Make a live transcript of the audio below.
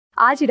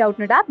आज ही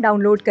Doubtnut app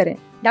download करें।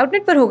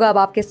 डाउटनट पर होगा अब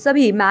आपके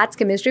सभी मैथ्स,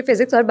 केमिस्ट्री,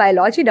 फिजिक्स और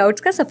बायोलॉजी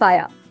डाउट्स का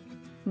सफाया।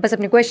 बस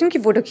अपने क्वेश्चन की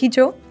फोटो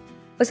खींचो,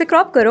 उसे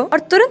क्रॉप करो और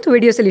तुरंत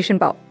वीडियो सॉल्यूशन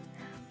पाओ।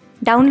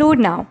 Download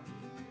now.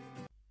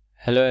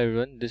 Hello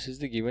everyone, this is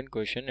the given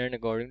question, and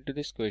according to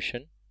this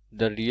question,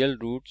 the real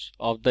roots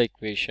of the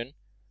equation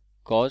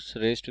cos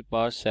raised to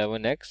power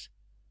 7x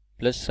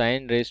plus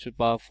sin raised to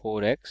power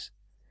 4x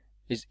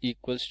is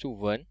equals to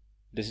 1.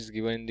 This is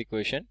given in the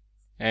question,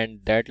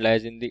 and that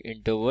lies in the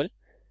interval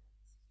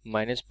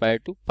minus pi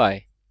to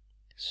pi.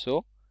 So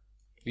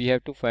we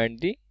have to find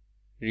the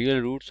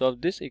real roots of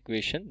this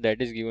equation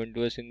that is given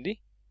to us in the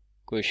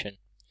question.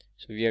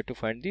 So we have to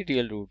find the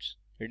real roots.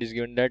 It is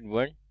given that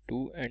 1, 2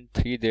 and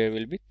 3, there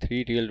will be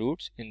 3 real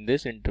roots in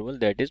this interval,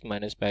 that is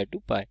minus pi to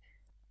pi.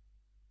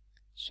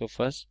 So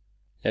first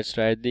let's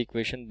write the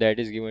equation that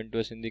is given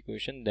to us in the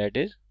equation. That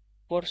is,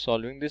 for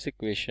solving this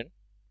equation,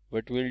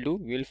 what we'll do,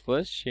 we'll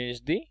first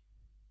change the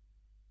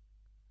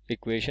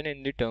equation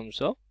in the terms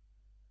of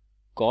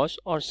cos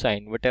or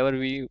sine, whatever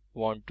we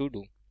want to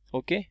do.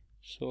 Okay,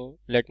 so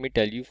let me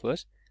tell you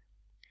first.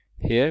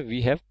 Here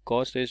we have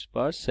cos raised to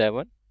power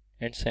 7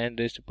 and sine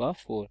raised to power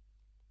 4.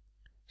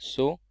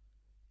 So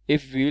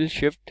if we will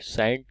shift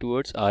sine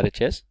towards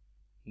RHS,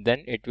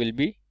 then it will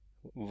be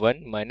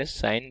 1 minus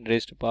sine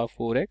raised to power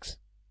 4x.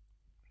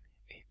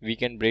 We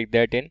can break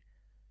that in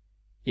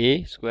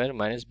a square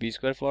minus b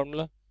square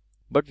formula,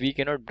 but we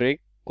cannot break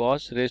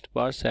cos raised to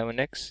power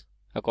 7x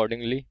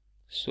accordingly.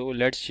 So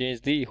let's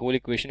change the whole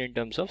equation in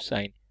terms of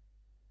sine.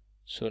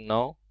 So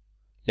now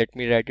let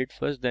me write it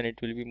first, then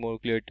it will be more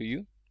clear to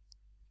you.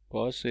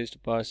 Cos raised to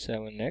power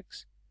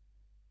 7x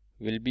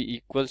will be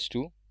equals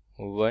to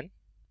 1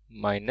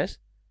 minus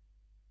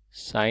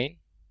sine,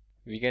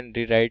 we can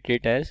rewrite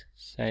it as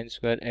sine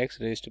square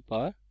x raised to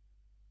power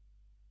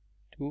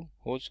 2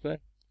 whole square,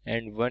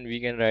 and 1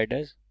 we can write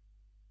as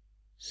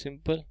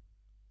simple.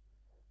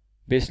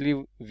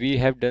 Basically we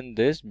have done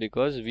this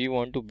because we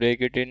want to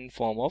break it in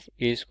form of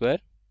a square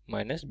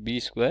minus b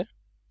square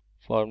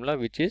formula,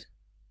 which is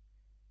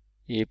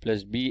a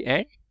plus b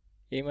and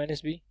a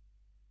minus b.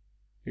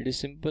 It is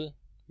simple.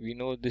 We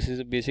know this is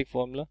a basic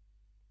formula.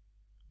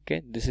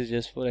 Okay, this is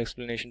just for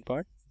explanation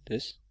part,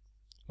 this.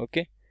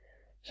 Okay,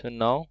 so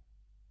now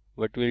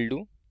what we'll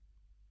do,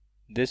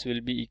 this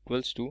will be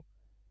equals to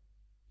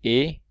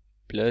a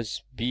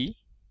plus b,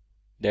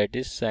 that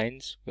is sine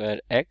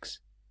square x,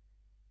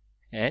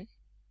 and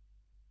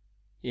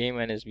a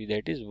minus b,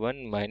 that is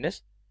 1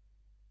 minus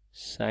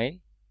sine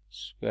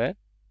square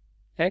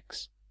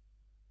x.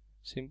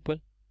 Simple.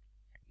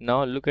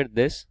 Now look at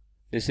this.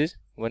 This is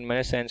 1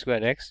 minus sine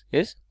square x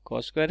is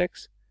cos square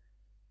x.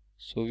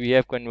 So we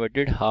have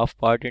converted half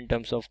part in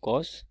terms of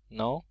cos.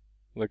 Now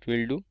what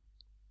we'll do,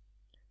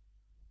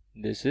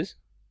 this is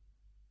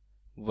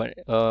one,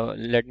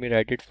 let me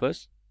write it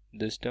first,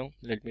 this term,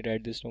 let me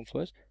write this term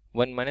first.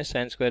 1 minus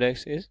sine square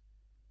x is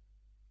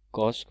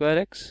cos square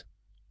x,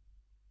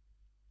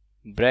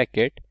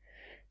 bracket.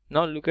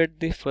 Now look at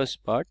the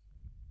first part,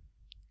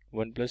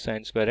 1 plus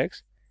sine square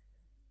x.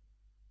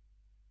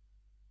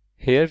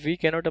 Here we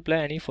cannot apply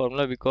any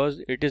formula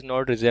because it is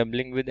not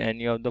resembling with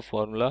any of the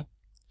formula.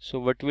 So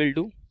what we'll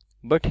do,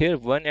 but here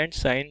 1 and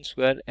sine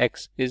square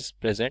x is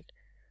present.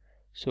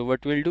 So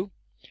what we'll do,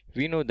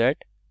 we know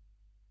that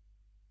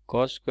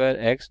cos square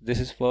x, this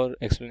is for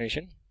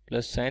explanation,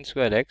 plus sine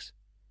square x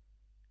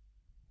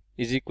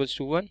is equals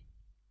to 1.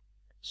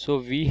 So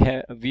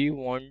we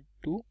want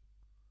to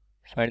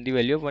find the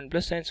value of 1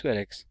 plus sine square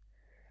x.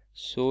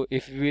 So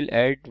if we will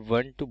add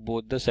 1 to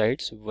both the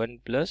sides, 1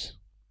 plus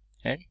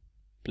and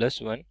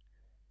plus 1,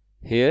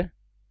 here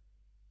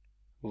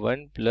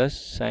 1 plus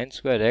sine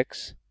square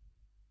x,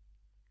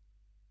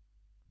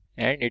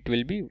 and it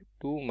will be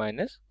 2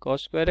 minus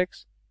cos square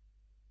x.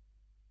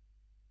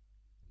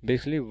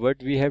 Basically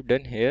what we have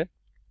done here,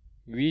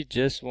 we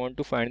just want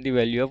to find the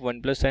value of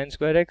 1 plus sine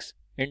square x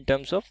in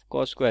terms of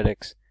cos square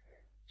x.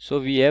 So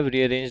we have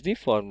rearranged the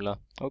formula.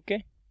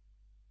 Okay,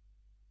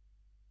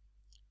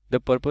 the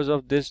purpose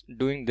of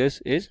doing this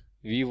is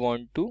we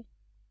want to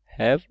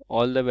have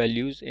all the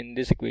values in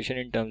this equation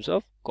in terms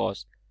of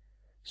cos.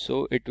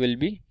 So it will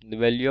be, the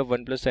value of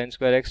 1 plus sine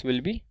square x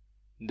will be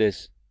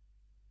this,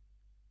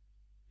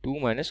 2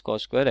 minus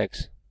cos square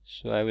x.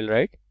 So I will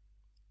write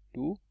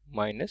 2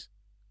 minus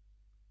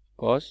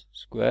cos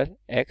square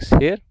x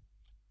here,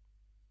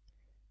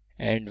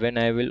 and when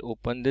I will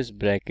open this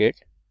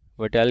bracket,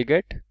 what I'll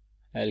get,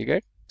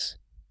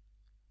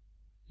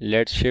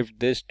 let's shift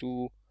this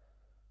to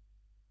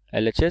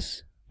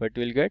LHS. What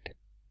we'll get,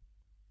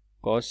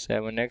 cos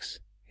 7x,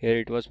 here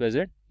it was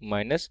present,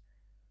 minus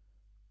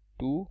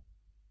 2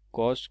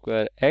 cos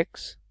square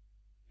x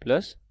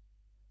plus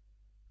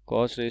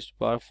cos raised to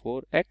power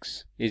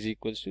 4x is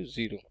equals to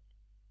 0.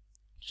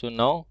 So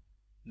now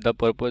the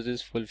purpose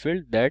is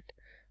fulfilled that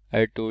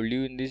I told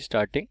you in the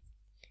starting.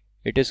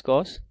 It is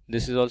cos,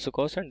 this is also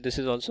cos, and this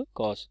is also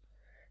cos.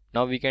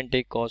 Now we can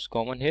take cos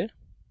common here.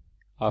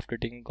 After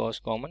taking cos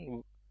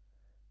common,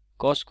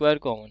 cos square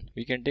common,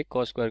 we can take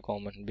cos square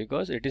common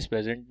because it is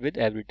present with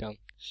every term.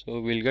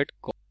 So we'll get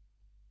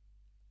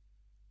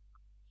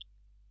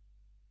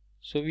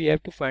So we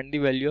have to find the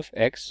value of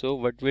x. So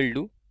what we'll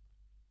do,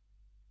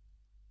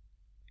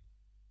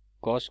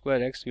 cos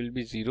square x will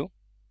be 0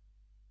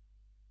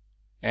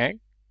 and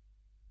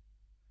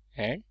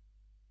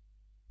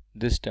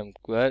this term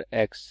square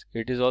x,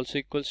 it is also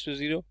equals to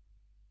 0,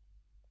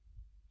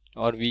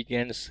 or we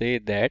can say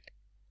that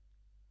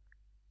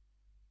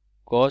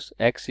cos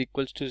x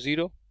equals to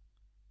 0,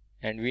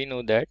 and we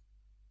know that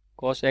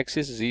cos x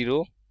is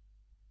 0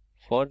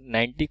 for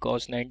 90,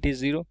 cos 90 is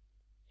 0,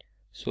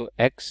 so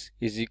x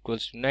is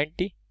equals to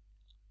 90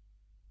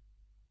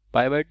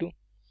 pi by 2.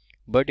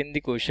 But in the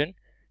question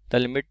the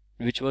limit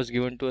which was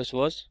given to us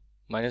was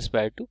minus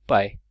pi to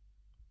pi,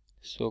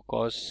 so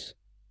cos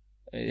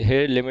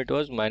here limit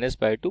was minus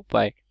pi to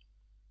pi.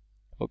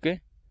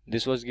 Okay,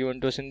 this was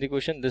given to us in the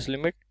question, this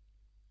limit.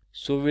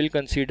 So we will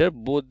consider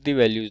both the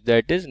values,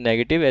 that is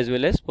negative as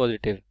well as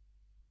positive,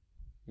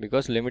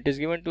 because limit is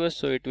given to us,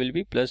 so it will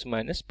be plus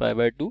minus pi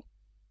by 2.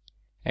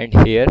 And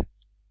here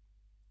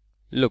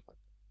look,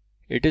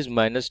 it is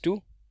minus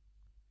 2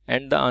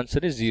 and the answer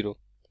is 0.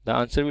 The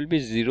answer will be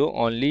 0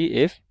 only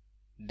if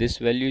this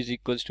value is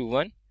equals to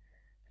 1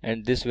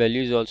 and this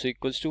value is also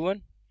equals to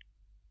 1.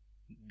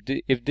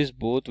 If this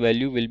both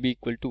value will be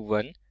equal to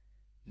 1,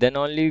 then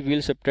only we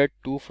will subtract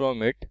 2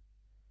 from it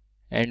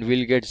and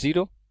we'll get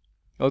 0.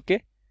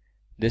 Okay,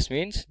 this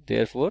means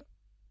therefore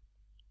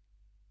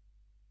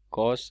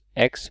cos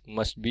x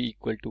must be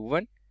equal to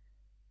 1,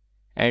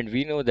 and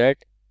we know that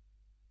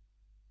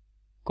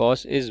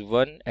cos is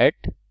 1 at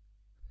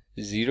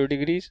 0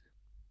 degrees.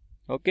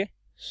 Okay,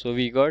 so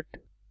we got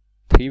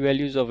three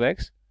values of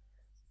x,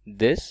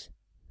 this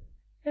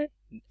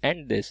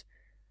and this.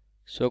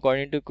 So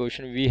according to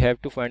question we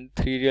have to find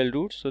three real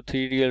roots. So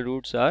three real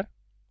roots are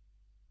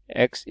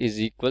x is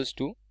equals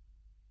to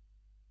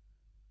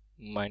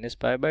minus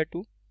pi by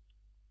 2,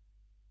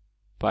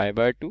 pi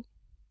by 2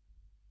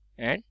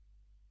 and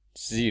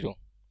 0.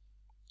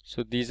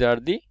 So these are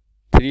the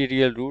three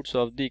real roots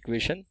of the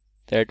equation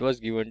that was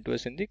given to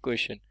us in the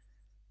question.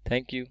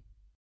 Thank you.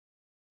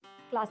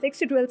 Class 6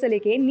 से 12 से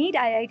लेके NEET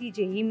IIT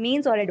JEE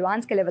mains और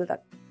advance के level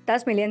तक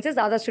 10 million से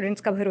ज़्यादा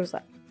students का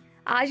भरोसा।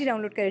 आज ही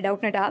डाउनलोड करें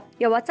डाउटनट ऐप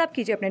या व्हाट्सएप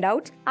कीजिए अपने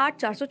डाउट्स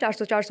 8400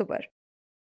 400 400 पर।